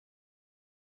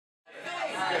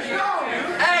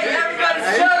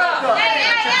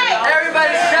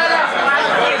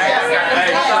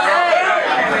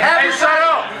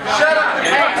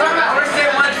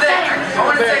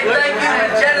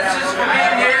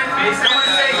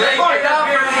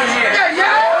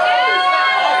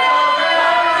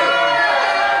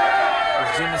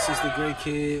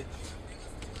Greykid.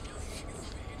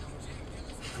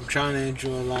 I'm trying to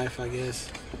enjoy life, I guess.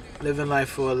 Living life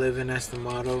for a living, that's the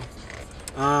motto.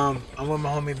 I'm with my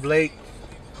homie Blake,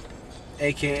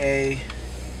 aka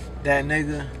that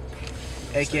nigga,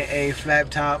 aka Flap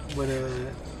Top with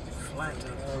a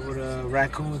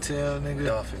raccoon tail, nigga.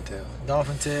 Dolphin tail.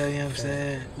 Dolphin tail, you know what I'm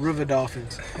saying? River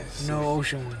dolphins, no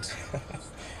ocean ones.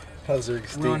 Those are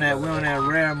extinct. We on that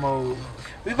rare mode.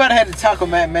 We about to have the Taco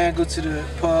Mat, man. Go to the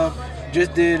pub.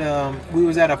 Just did. We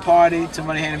was at a party.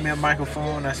 Somebody handed me a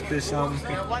microphone. I spit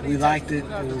something. We liked it.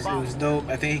 It was dope.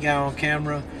 I think he got on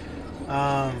camera.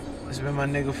 It's been my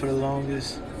nigga for the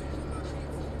longest.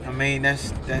 I mean,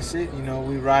 that's it. You know,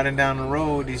 we riding down the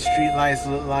road. These street lights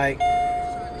look like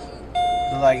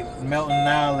melting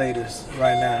annihilators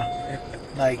right now.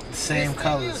 Like the same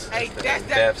colors. Hey, that's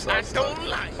that I don't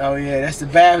like. Oh yeah, that's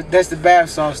the bath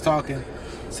sauce talking.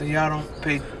 So y'all don't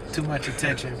pay too much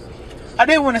attention. I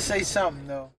did want to say something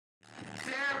though.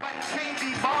 Everybody can't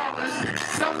be ballers.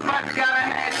 Somebody gotta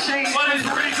have change. What is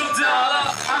Rico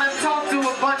Dollar? I done talked to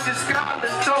a bunch of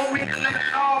scholars, told me to let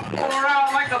it all pour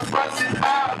out like a busted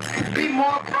bottle. Be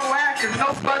more proactive,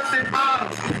 no busted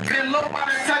bottle. Been low, I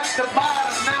done touched the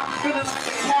bottom. Now I'm feeling like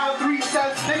a cow 3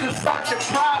 touch. Niggas start your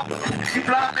problem. You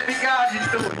blind, let me guide you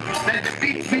through it. Let the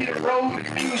beat be the road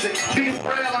with music. Be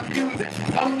real, I'm using.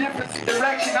 No difference in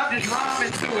direction, I'm just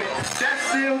rhyming to it. That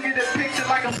still get the picture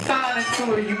like I'm signing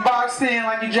to it. You boxed in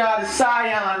like you drive the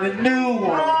Scion, the new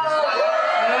one.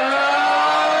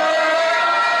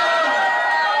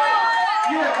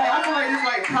 Yeah, I feel like it's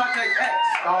like Project X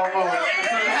almost.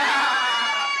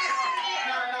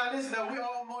 Nah, listen, we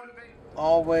all motivated.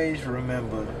 Always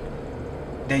remember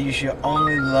that you should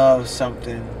only love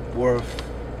something worth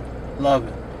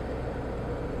loving.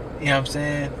 You know what I'm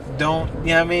saying? Don't, you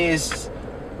know what I mean? It's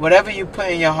whatever you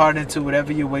putting your heart into,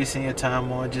 whatever you're wasting your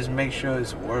time on, just make sure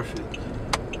it's worth it.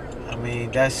 I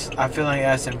mean, I feel like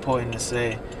that's important to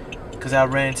say, because I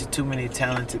ran into too many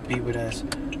talented people that's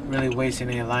really wasting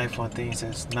their life on things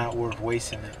that's not worth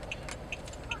wasting it.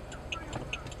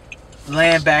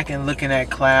 Laying back and looking at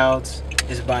clouds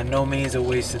is by no means a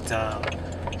waste of time.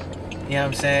 You know what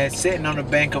I'm saying? Sitting on the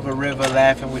bank of a river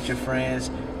laughing with your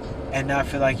friends and not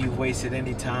feel like you've wasted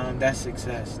any time, that's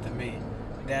success to me.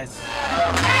 That's... I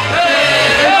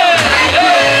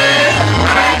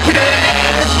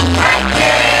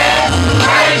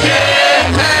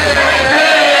can't.